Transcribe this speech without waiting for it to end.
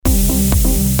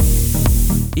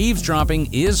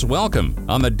Eavesdropping is welcome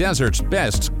on the desert's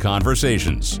best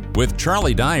conversations with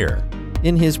Charlie Dyer.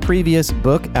 In his previous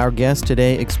book, our guest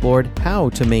today explored how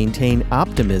to maintain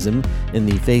optimism in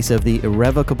the face of the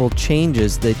irrevocable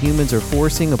changes that humans are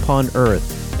forcing upon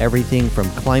Earth. Everything from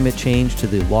climate change to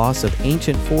the loss of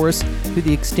ancient forests to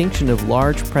the extinction of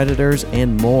large predators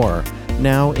and more.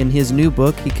 Now, in his new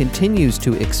book, he continues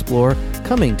to explore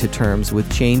coming to terms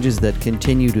with changes that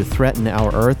continue to threaten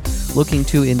our Earth, looking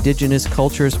to indigenous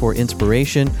cultures for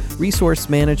inspiration, resource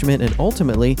management, and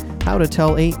ultimately, how to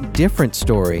tell a different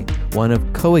story, one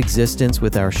of coexistence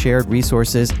with our shared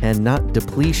resources and not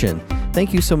depletion.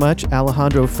 Thank you so much,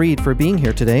 Alejandro Fried, for being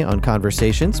here today on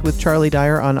Conversations with Charlie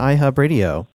Dyer on iHub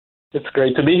Radio. It's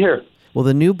great to be here. Well,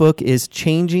 the new book is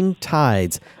Changing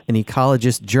Tides, an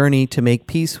ecologist's journey to make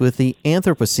peace with the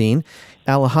Anthropocene.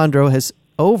 Alejandro has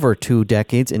over 2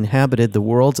 decades inhabited the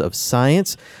worlds of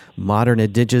science, modern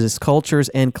indigenous cultures,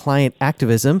 and client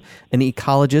activism, an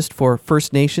ecologist for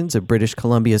First Nations of British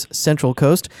Columbia's Central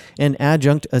Coast, and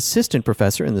adjunct assistant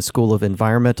professor in the School of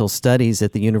Environmental Studies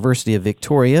at the University of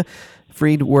Victoria.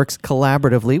 Fried works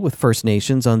collaboratively with First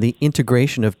Nations on the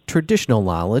integration of traditional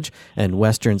knowledge and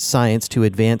Western science to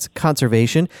advance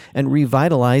conservation and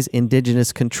revitalize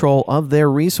indigenous control of their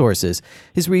resources.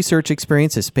 His research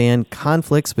experience has spanned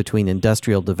conflicts between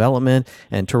industrial development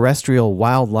and terrestrial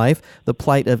wildlife, the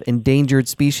plight of endangered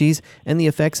species, and the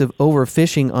effects of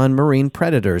overfishing on marine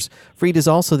predators. Fried is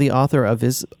also the author of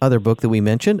his other book that we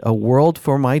mentioned, A World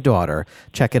for My Daughter.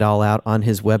 Check it all out on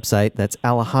his website. That's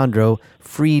Alejandro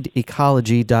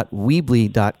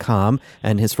friedecology.weebly.com,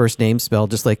 and his first name spelled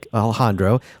just like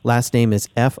Alejandro. Last name is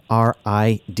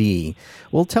F-R-I-D.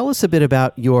 Well, tell us a bit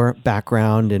about your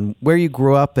background and where you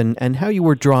grew up and how you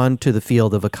were drawn to the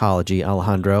field of ecology,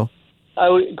 Alejandro.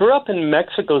 I grew up in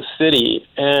Mexico City,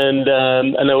 and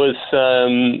I was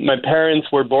my parents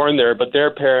were born there, but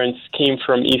their parents came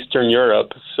from Eastern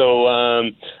Europe. So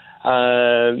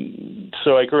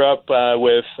I grew up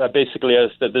with basically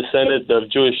as the descendant of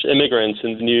Jewish immigrants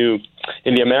in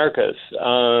the Americas.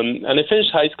 And I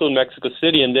finished high school in Mexico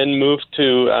City and then moved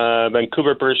to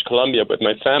Vancouver, British Columbia with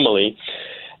my family.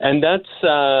 And that's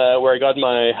where I got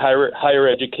my higher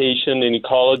education in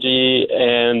ecology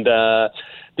and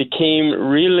became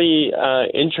really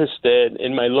interested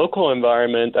in my local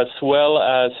environment as well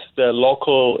as the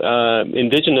local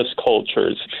indigenous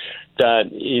cultures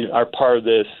that are part of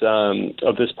this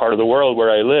part of the world where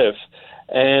I live.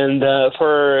 And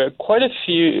for quite a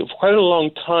long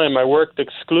time, I worked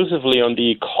exclusively on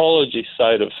the ecology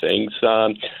side of things,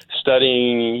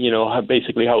 studying, how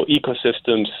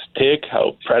ecosystems tick,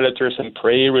 how predators and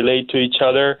prey relate to each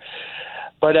other.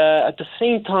 But at the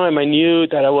same time, I knew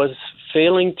that I was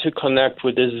failing to connect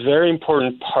with this very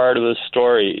important part of the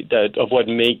story of what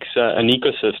makes an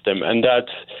ecosystem, and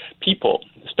that's people,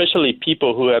 especially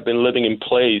people who have been living in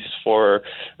place for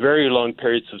very long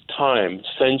periods of time,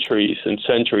 centuries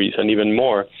and even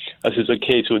more, as is the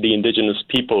case with the indigenous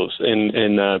peoples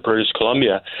in British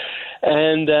Columbia.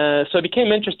 And so I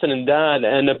became interested in that,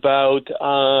 and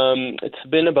it's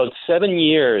been about 7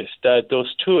 years that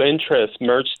those two interests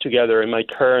merged together in my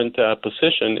current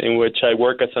position, in which I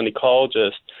work as an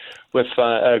ecologist with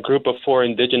a group of 4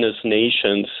 indigenous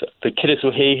nations, the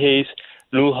Kitasoo-Heihei,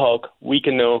 Lulhok,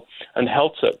 Wekino, and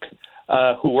Heiltsuk,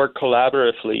 who work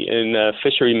collaboratively in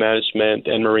fishery management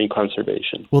and marine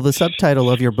conservation. Well, the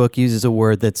subtitle of your book uses a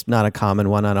word that's not a common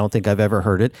one. I don't think I've ever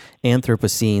heard it,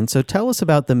 Anthropocene. So tell us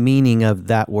about the meaning of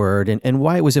that word and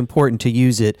why it was important to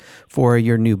use it for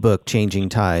your new book, Changing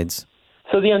Tides.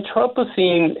 So the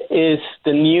Anthropocene is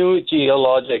the new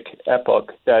geologic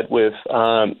epoch that we've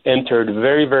entered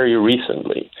very, very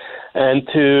recently. And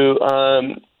to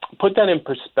put that in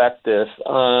perspective,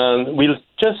 we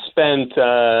just spent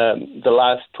the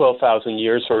last 12,000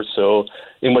 years or so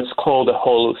in what's called the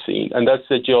Holocene, and that's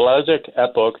the geologic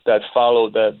epoch that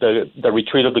followed the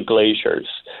retreat of the glaciers.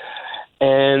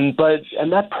 And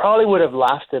that probably would have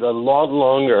lasted a lot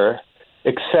longer,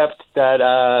 except that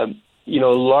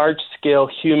large-scale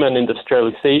human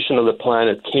industrialization of the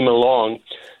planet came along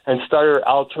and started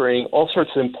altering all sorts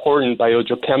of important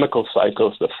biogeochemical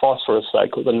cycles, the phosphorus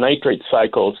cycle, the nitrate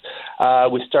cycles.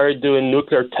 We started doing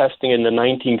nuclear testing in the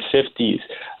 1950s.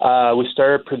 We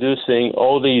started producing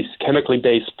all these chemically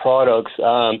based products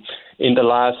in the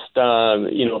last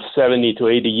 70 to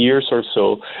 80 years or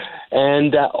so.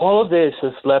 And all of this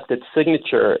has left its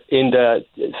signature in the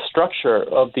structure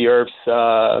of the Earth's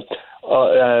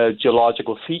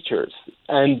geological features.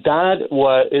 And that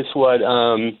is what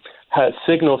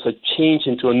signals a change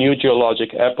into a new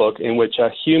geologic epoch in which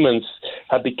humans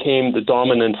have become the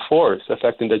dominant force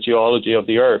affecting the geology of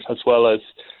the Earth as well as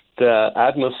the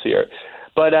atmosphere.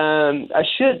 But I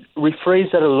should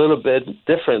rephrase that a little bit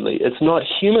differently. It's not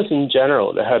humans in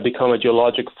general that have become a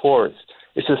geologic force.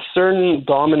 It's a certain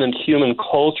dominant human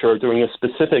culture during a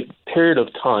specific period of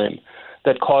time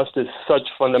that caused this such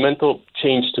fundamental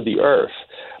change to the Earth.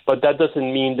 But that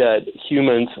doesn't mean that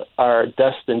humans are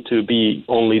destined to be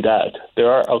only that.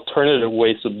 There are alternative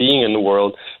ways of being in the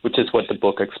world, which is what the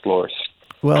book explores.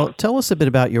 Well, tell us a bit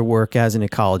about your work as an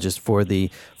ecologist for the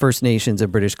First Nations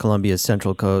of British Columbia's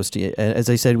Central Coast.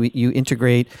 As I said, you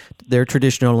integrate their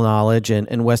traditional knowledge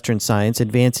and Western science,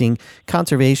 advancing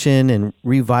conservation and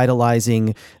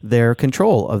revitalizing their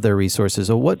control of their resources.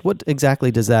 So what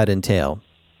exactly does that entail?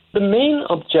 The main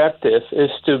objective is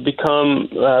to become,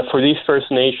 for these First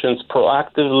Nations,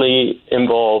 proactively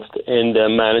involved in the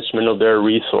management of their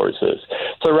resources.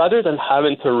 So rather than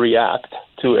having to react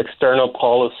to external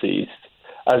policies,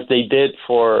 as they did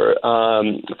for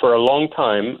a long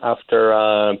time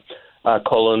after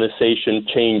colonization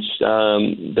changed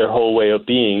their whole way of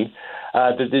being,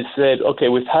 that they said, okay,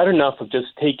 we've had enough of just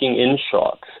taking in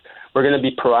shocks. We're going to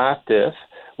be proactive.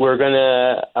 We're going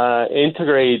to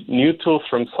integrate new tools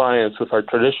from science with our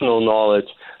traditional knowledge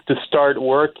to start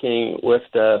working with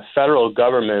the federal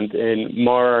government in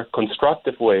more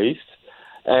constructive ways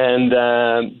and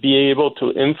be able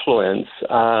to influence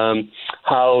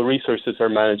how resources are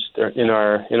managed in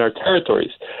our territories.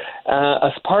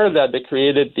 As part of that, they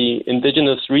created the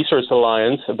Indigenous Resource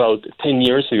Alliance about 10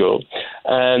 years ago,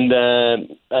 and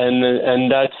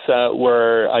that's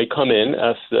where I come in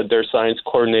as their science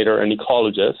coordinator and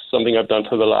ecologist, something I've done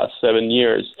for the last 7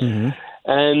 years. Mm-hmm.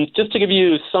 And just to give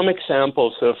you some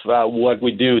examples of what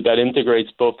we do that integrates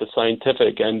both the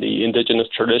scientific and the Indigenous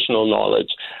traditional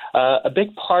knowledge, a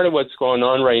big part of what's going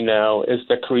on right now is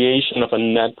the creation of a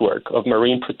network of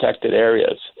marine protected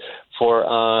areas for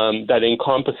that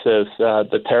encompasses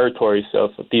the territories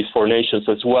of these four nations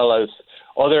as well as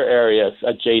other areas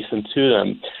adjacent to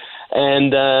them.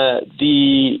 And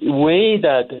the way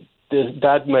that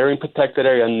marine protected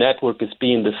area network is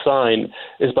being designed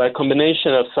is by a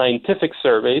combination of scientific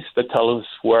surveys that tell us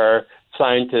where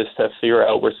scientists have figured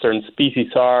out where certain species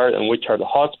are and which are the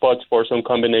hotspots for some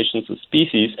combinations of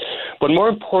species. But more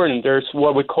important, there's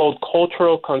what we call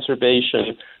cultural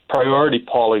conservation priority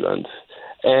polygons.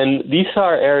 And these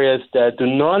are areas that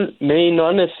may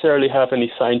not necessarily have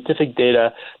any scientific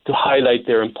data to highlight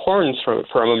their importance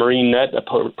from a marine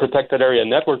protected area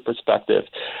network perspective,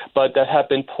 but that have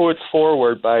been put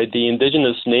forward by the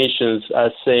Indigenous nations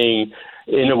as saying,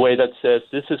 in a way that says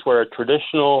this is where a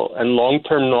traditional and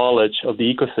long-term knowledge of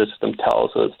the ecosystem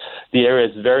tells us the area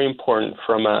is very important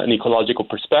from an ecological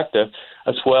perspective,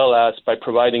 as well as by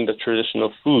providing the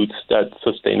traditional foods that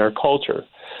sustain our culture.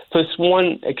 So it's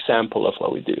one example of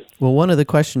what we do. Well, one of the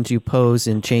questions you pose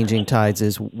in Changing Tides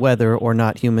is whether or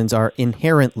not humans are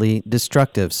inherently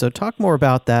destructive. So talk more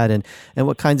about that and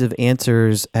what kinds of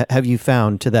answers have you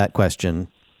found to that question?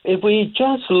 If we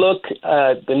just look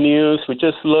at the news, we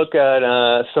just look at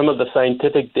some of the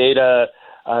scientific data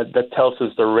that tells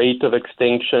us the rate of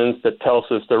extinctions, that tells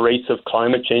us the rates of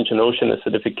climate change and ocean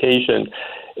acidification,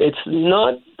 it's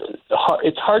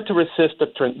hard to resist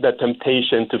the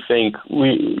temptation to think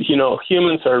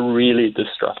humans are really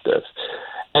destructive.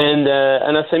 And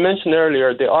as I mentioned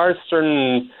earlier, there are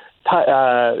certain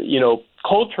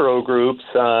cultural groups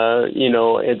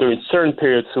during certain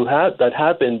periods that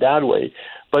have been that way.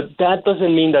 But that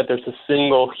doesn't mean that there's a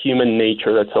single human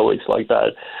nature that's always like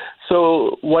that.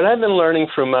 So what I've been learning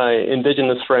from my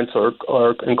Indigenous friends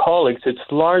and colleagues, it's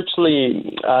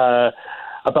largely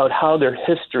about how their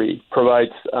history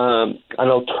provides an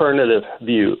alternative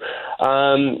view.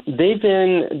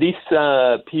 These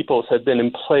peoples have been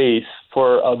in place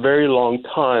for a very long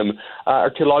time.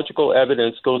 Archaeological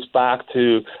evidence goes back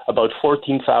to about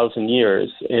 14,000 years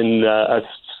in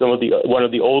one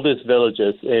of the oldest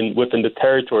villages within the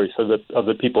territories of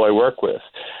the people I work with.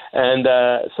 And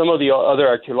some of the other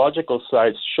archaeological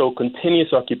sites show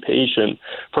continuous occupation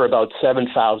for about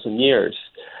 7,000 years.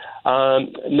 We're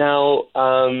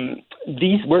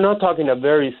not talking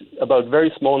about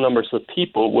very small numbers of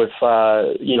people with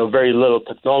very little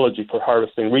technology for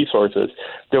harvesting resources.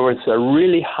 There was a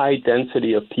really high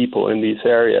density of people in these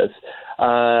areas.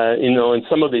 In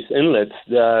some of these inlets,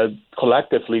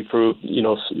 collectively through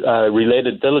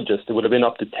related villages, there would have been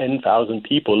up to 10,000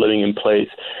 people living in place,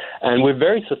 and with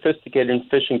very sophisticated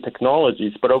fishing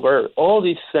technologies. But over all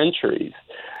these centuries,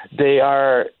 they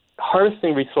are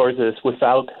harvesting resources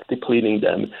without depleting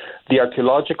them. The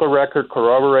archaeological record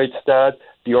corroborates that.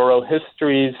 The oral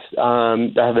histories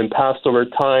that have been passed over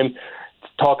time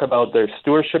talk about their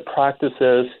stewardship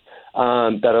practices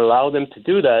that allow them to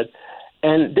do that.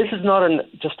 And this is not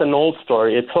just an old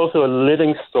story. It's also a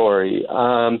living story.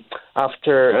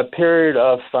 After a period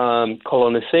of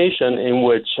colonization in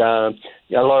which a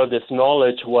lot of this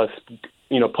knowledge was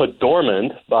put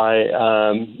dormant by,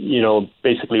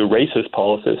 basically racist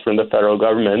policies from the federal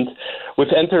government,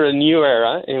 we've entered a new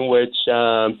era in which,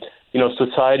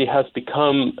 society has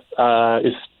become,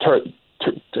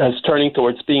 turning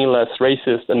towards being less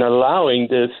racist and allowing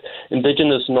this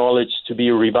indigenous knowledge to be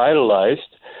revitalized.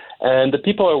 And the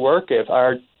people I work with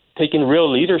are taking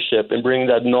real leadership in bringing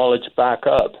that knowledge back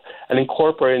up and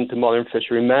incorporating into modern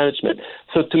fishery management.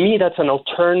 So to me, that's an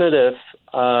alternative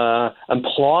and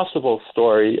plausible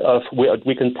story of what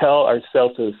we can tell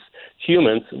ourselves as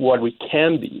humans what we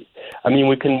can be. I mean,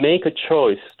 we can make a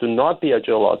choice to not be a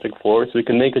geologic force. We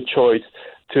can make a choice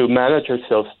to manage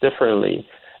ourselves differently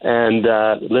and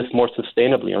live more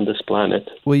sustainably on this planet.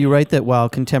 Well, you write that while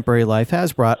contemporary life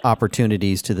has brought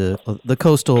opportunities to the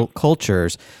coastal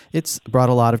cultures, it's brought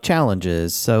a lot of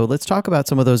challenges. So let's talk about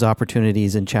some of those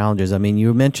opportunities and challenges. I mean,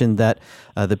 you mentioned that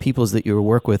the peoples that you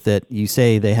work with, that you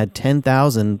say they had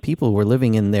 10,000 people were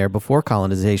living in there before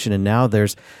colonization, and now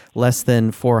there's less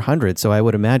than 400. So I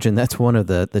would imagine that's one of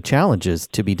the challenges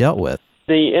to be dealt with.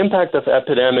 The impact of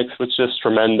epidemics was just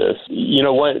tremendous.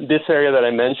 This area that I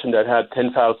mentioned that had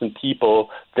 10,000 people,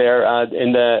 there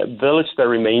in the village that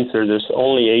remains there's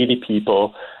only 80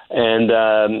 people, and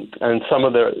some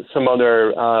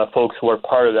other folks who are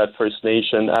part of that First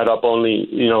Nation add up only,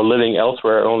 living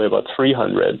elsewhere, only about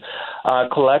 300.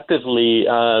 Collectively,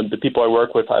 the people I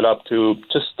work with add up to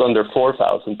just under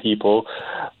 4,000 people,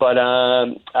 but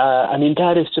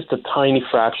that is just a tiny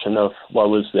fraction of what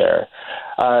was there.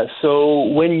 So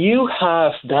when you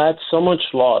have that so much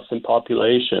loss in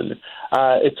population,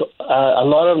 it's a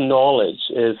lot of knowledge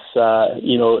is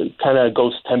kind of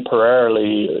goes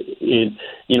temporarily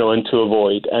into a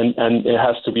void, and it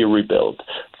has to be rebuilt.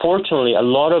 Fortunately, a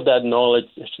lot of that knowledge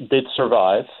did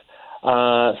survive.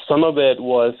 Some of it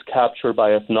was captured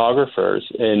by ethnographers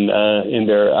in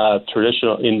their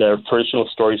traditional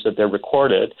stories that they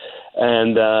recorded,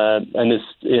 and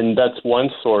that's one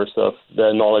source of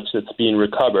the knowledge that's being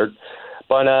recovered.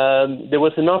 But there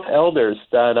was enough elders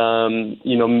that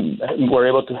were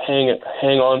able to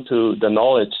hang on to the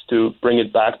knowledge to bring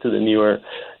it back to the newer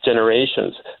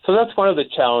generations. So that's one of the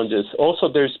challenges. Also,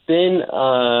 there's been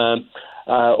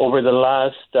over the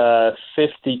last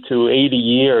 50 to 80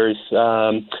 years,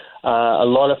 a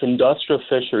lot of industrial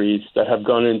fisheries that have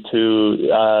gone into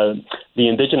the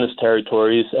indigenous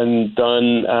territories and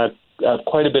done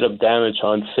quite a bit of damage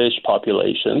on fish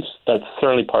populations. That's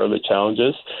certainly part of the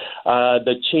challenges.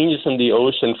 The changes in the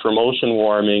ocean from ocean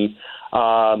warming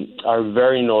are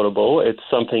very notable. It's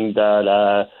something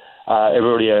that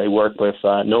everybody I work with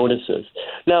notices.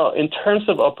 Now, in terms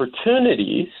of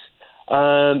opportunities,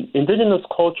 indigenous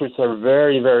cultures are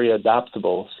very, very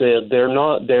adaptable. So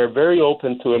they're very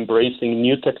open to embracing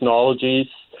new technologies,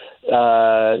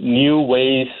 new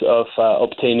ways of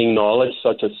obtaining knowledge,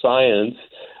 such as science,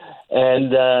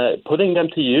 and putting them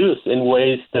to use in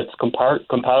ways that's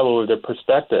compatible with their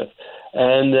perspective.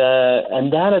 And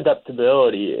that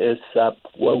adaptability is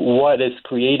what is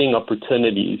creating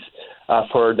opportunities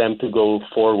for them to go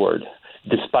forward,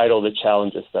 despite all the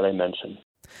challenges that I mentioned.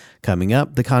 Coming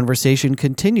up, the conversation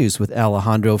continues with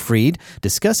Alejandro Fried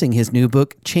discussing his new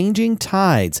book, Changing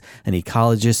Tides, an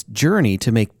ecologist's journey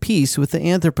to make peace with the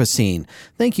Anthropocene.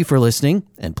 Thank you for listening,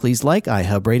 and please like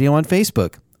iHub Radio on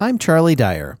Facebook. I'm Charlie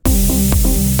Dyer.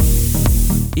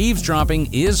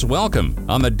 Eavesdropping is welcome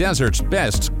on the desert's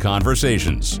best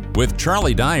conversations with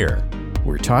Charlie Dyer.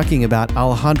 We're talking about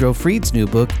Alejandro Fried's new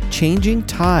book, Changing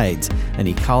Tides, an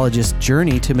ecologist's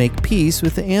journey to make peace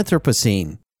with the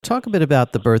Anthropocene. Talk a bit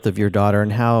about the birth of your daughter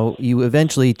and how you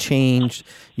eventually changed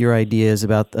your ideas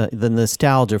about the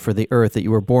nostalgia for the earth that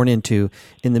you were born into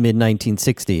in the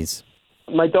mid-1960s.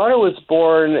 My daughter was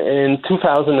born in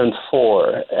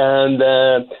 2004,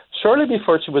 and shortly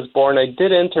before she was born, I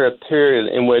did enter a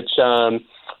period in which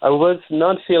I was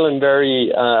not feeling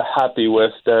very happy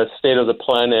with the state of the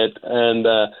planet and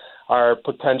our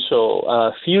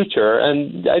potential future,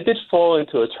 and I did fall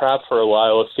into a trap for a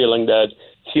while of feeling that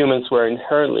humans were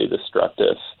inherently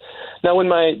destructive. Now, when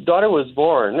my daughter was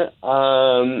born,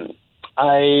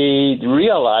 I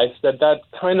realized that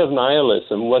kind of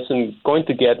nihilism wasn't going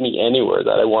to get me anywhere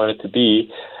that I wanted to be,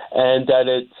 and that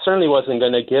it certainly wasn't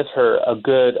going to give her a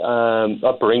good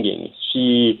upbringing.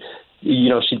 She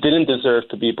didn't deserve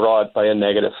to be brought by a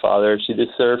negative father. She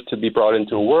deserved to be brought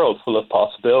into a world full of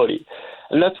possibility.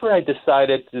 And that's where I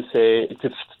decided to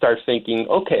start thinking,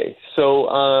 okay,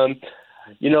 so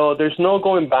there's no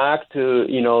going back to,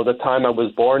 the time I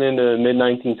was born in the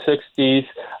mid-1960s,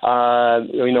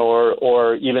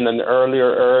 or even an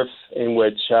earlier Earth in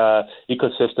which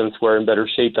ecosystems were in better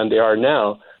shape than they are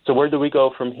now. So where do we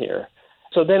go from here?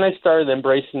 So then I started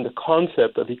embracing the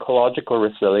concept of ecological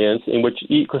resilience, in which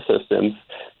ecosystems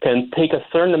can take a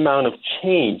certain amount of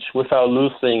change without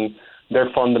losing their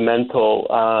fundamental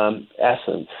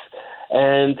essence.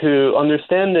 And to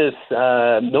understand this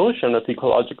notion of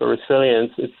ecological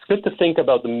resilience, it's good to think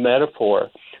about the metaphor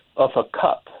of a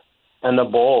cup and a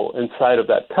bowl inside of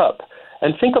that cup.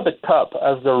 And think of a cup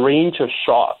as the range of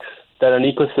shocks that an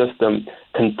ecosystem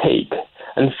can take.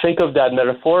 And think of that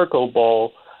metaphorical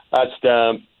bowl as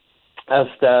the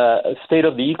state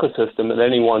of the ecosystem at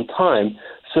any one time.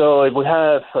 So if we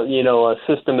have, a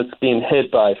system that's being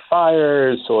hit by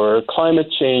fires or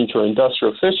climate change or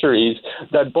industrial fisheries,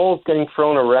 that bowl is getting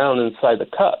thrown around inside the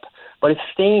cup, but it's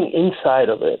staying inside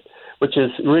of it, which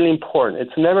is really important.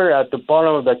 It's never at the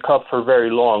bottom of the cup for very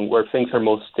long where things are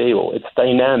most stable. It's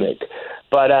dynamic.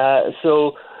 But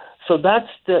so that's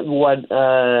what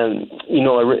a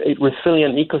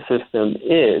resilient ecosystem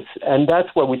is, and that's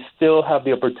what we still have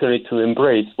the opportunity to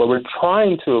embrace. What we're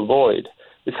trying to avoid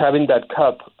is having that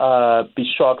cup be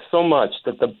shocked so much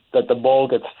that the ball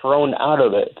gets thrown out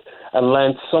of it and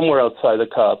lands somewhere outside the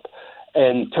cup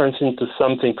and turns into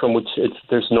something from which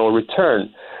there's no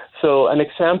return. So an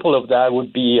example of that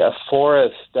would be a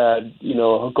forest that,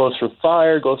 goes through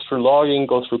fire, goes through logging,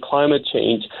 goes through climate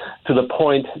change to the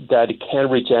point that it can't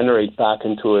regenerate back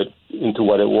into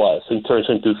what it was and turns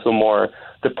into some more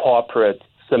depauperate,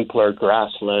 simpler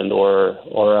grassland or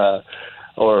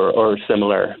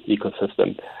similar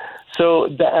ecosystem. So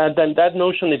that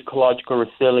notion of ecological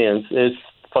resilience is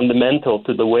fundamental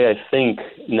to the way I think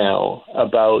now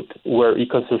about where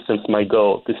ecosystems might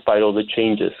go despite all the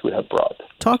changes we have brought.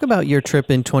 Talk about your trip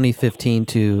in 2015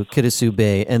 to Kitasoo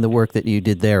Bay and the work that you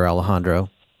did there, Alejandro.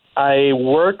 I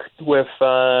worked with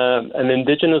an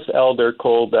indigenous elder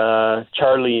called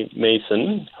Charlie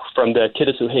Mason from the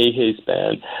Kitasoo Hey-Heys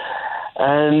band.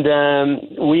 And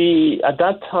at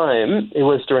that time, it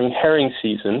was during herring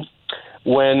season,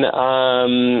 when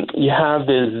you have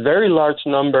these very large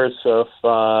numbers of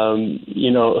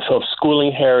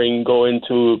schooling herring go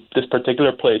into this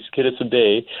particular place, Kitasoo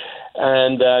Bay,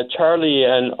 and Charlie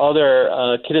and other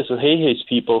Kitasoo Hey-Heys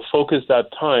people focused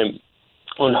that time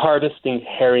on harvesting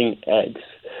herring eggs.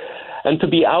 And to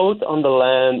be out on the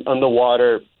land, on the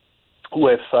water,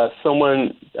 with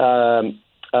someone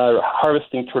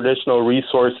harvesting traditional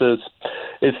resources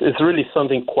is really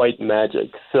something quite magic.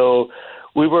 So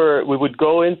we would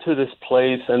go into this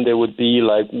place, and there would be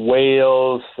like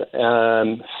whales,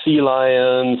 sea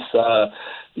lions,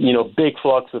 big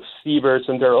flocks of seabirds,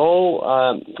 and they're all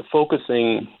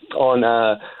focusing on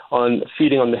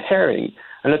feeding on the herring.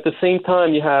 And at the same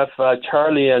time, you have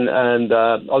Charlie and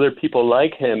other people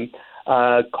like him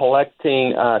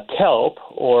collecting kelp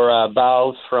or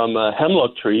boughs from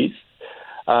hemlock trees,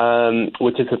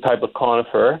 which is a type of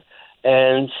conifer,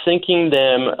 and sinking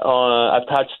them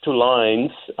attached to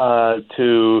lines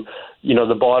to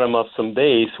the bottom of some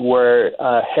bays where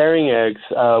herring eggs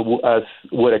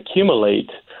would accumulate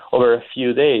over a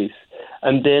few days,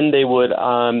 and then they would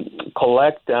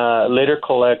later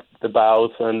collect the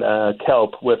boughs and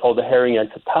kelp with all the herring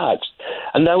eggs attached,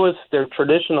 and that was their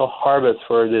traditional harvest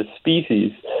for this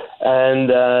species, and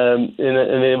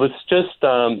it was just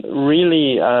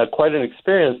really quite an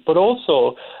experience, but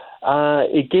also.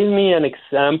 It gave me an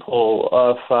example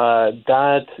of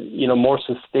that, more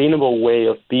sustainable way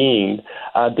of being.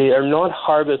 They are not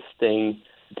harvesting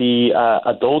the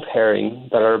adult herring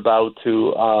that are about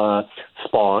to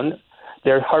spawn.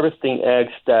 They're harvesting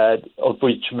eggs of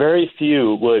which very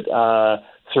few would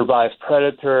survive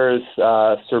predators,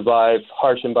 survive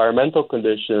harsh environmental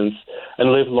conditions,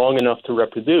 and live long enough to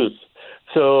reproduce.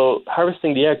 So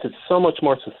harvesting the eggs is so much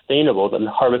more sustainable than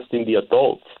harvesting the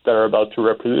adults that are about to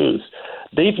reproduce.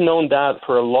 They've known that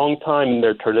for a long time in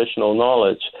their traditional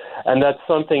knowledge, and that's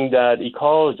something that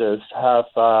ecologists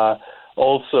have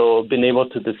also been able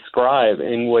to describe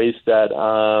in ways that,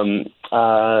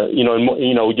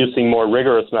 using more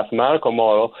rigorous mathematical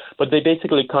model, but they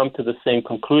basically come to the same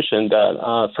conclusion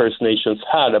that First Nations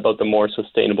had about the more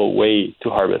sustainable way to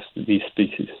harvest these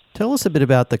species. Tell us a bit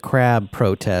about the crab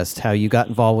protest, how you got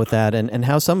involved with that, and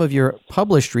how some of your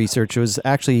published research was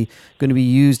actually going to be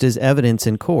used as evidence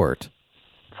in court.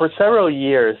 For several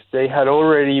years, they had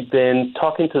already been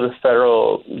talking to the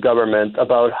federal government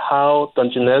about how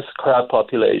Dungeness crab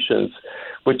populations,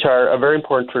 which are a very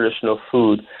important traditional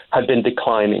food, had been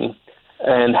declining.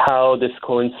 and how this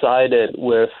coincided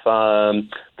with the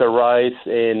rise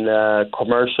in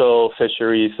commercial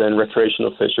fisheries and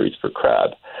recreational fisheries for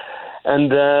crab.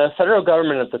 And the federal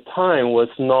government at the time was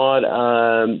not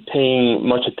paying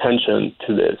much attention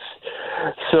to this.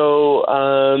 So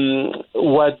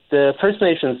what the First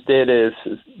Nations did is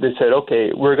they said,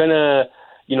 okay, we're going to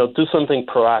do something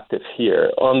proactive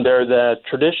here. Under the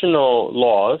traditional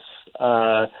laws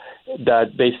that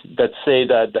say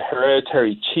that the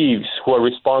hereditary chiefs who are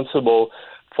responsible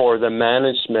for the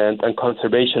management and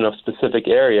conservation of specific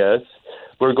areas,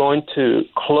 we're going to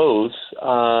close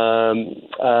 10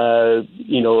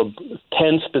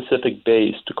 specific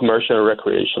bays to commercial and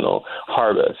recreational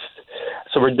harvest.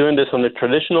 So we're doing this under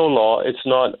traditional law. It's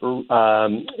not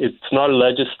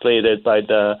legislated by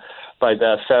the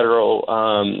federal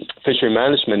fishery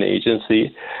management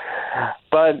agency.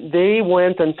 But they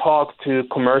went and talked to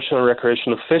commercial and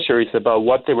recreational fisheries about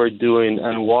what they were doing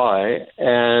and why,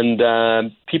 and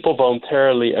people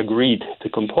voluntarily agreed to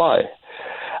comply.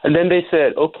 And then they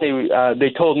said, okay, they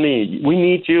told me, we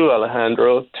need you,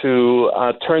 Alejandro, to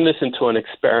turn this into an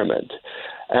experiment.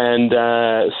 And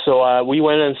so we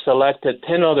went and selected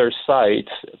 10 other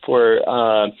sites where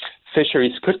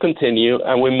fisheries could continue,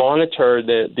 and we monitored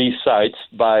these sites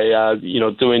by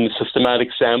doing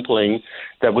systematic sampling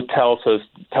that would tell us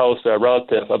the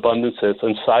relative abundances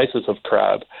and sizes of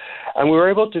crab. And we were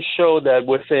able to show that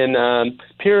within a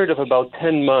period of about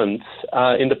 10 months,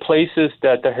 in the places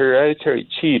that the hereditary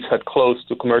chiefs had closed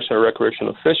to commercial and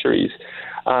recreational fisheries,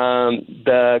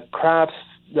 the crabs,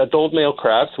 the adult male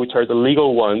crabs, which are the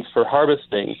legal ones for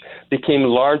harvesting, became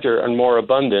larger and more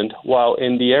abundant, while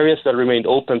in the areas that remained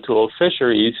open to all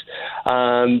fisheries,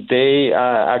 they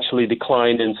actually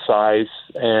declined in size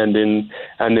and in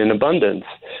abundance.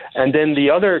 And then the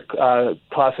other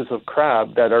classes of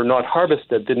crab that are not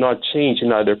harvested did not change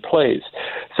in either place.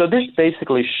 So this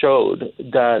basically showed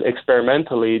that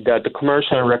experimentally that the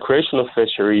commercial and recreational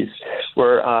fisheries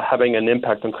were having an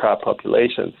impact on crab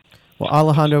populations. Well,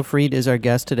 Alejandro Fried is our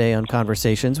guest today on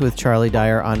Conversations with Charlie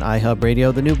Dyer on iHub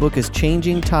Radio. The new book is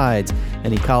Changing Tides,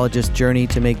 an ecologist's journey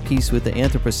to make peace with the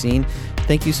Anthropocene.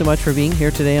 Thank you so much for being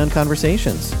here today on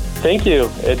Conversations. Thank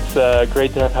you. It's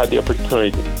great to have had the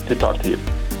opportunity to talk to you.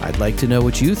 I'd like to know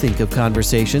what you think of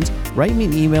Conversations. Write me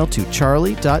an email to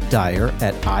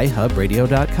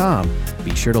charlie.dyer@ihubradio.com.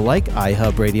 Be sure to like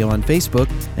iHub Radio on Facebook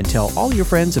and tell all your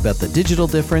friends about the digital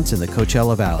difference in the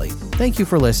Coachella Valley. Thank you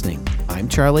for listening. I'm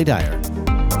Charlie Dyer.